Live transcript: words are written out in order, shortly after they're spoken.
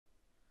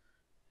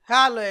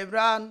Hello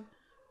everyone,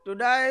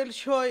 today I will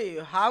show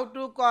you how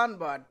to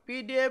convert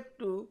PDF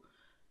to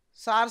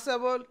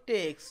searchable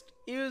text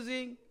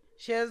using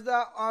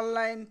Sejda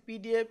Online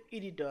PDF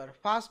Editor.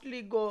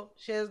 Firstly go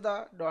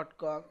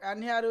sejda.com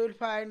and here you will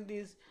find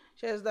this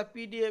Sejda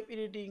PDF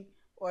editing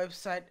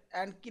website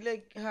and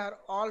click here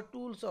all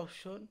tools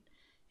option.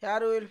 Here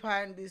you will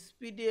find this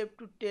PDF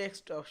to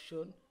text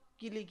option.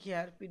 Click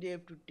here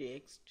PDF to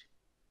text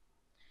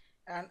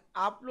and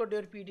upload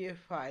your PDF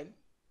file.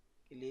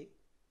 Click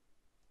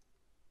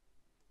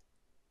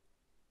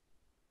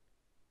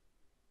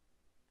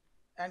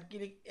and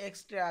click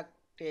extract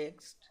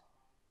text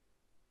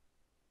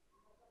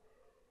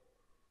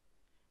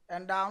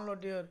and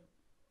download your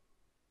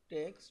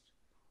text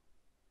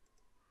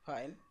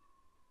file.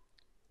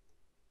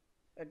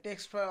 A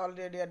text file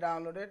already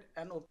downloaded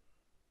and open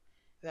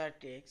that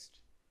text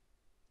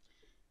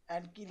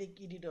and click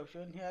edit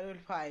option. Here you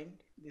will find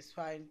this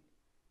find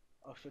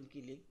option.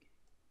 Click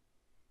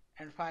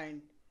and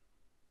find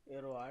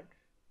your word.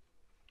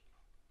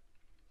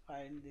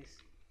 Find this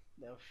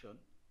the option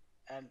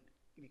and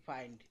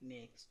find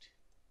next.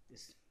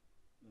 This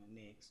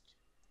next,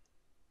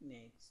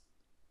 next,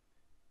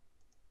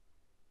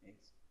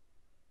 next.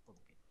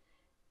 Okay.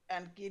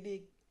 And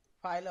click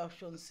file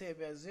option,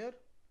 save as your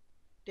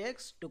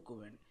text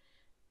document.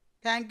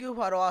 Thank you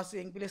for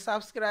watching. Please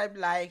subscribe,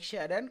 like,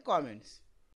 share and comments.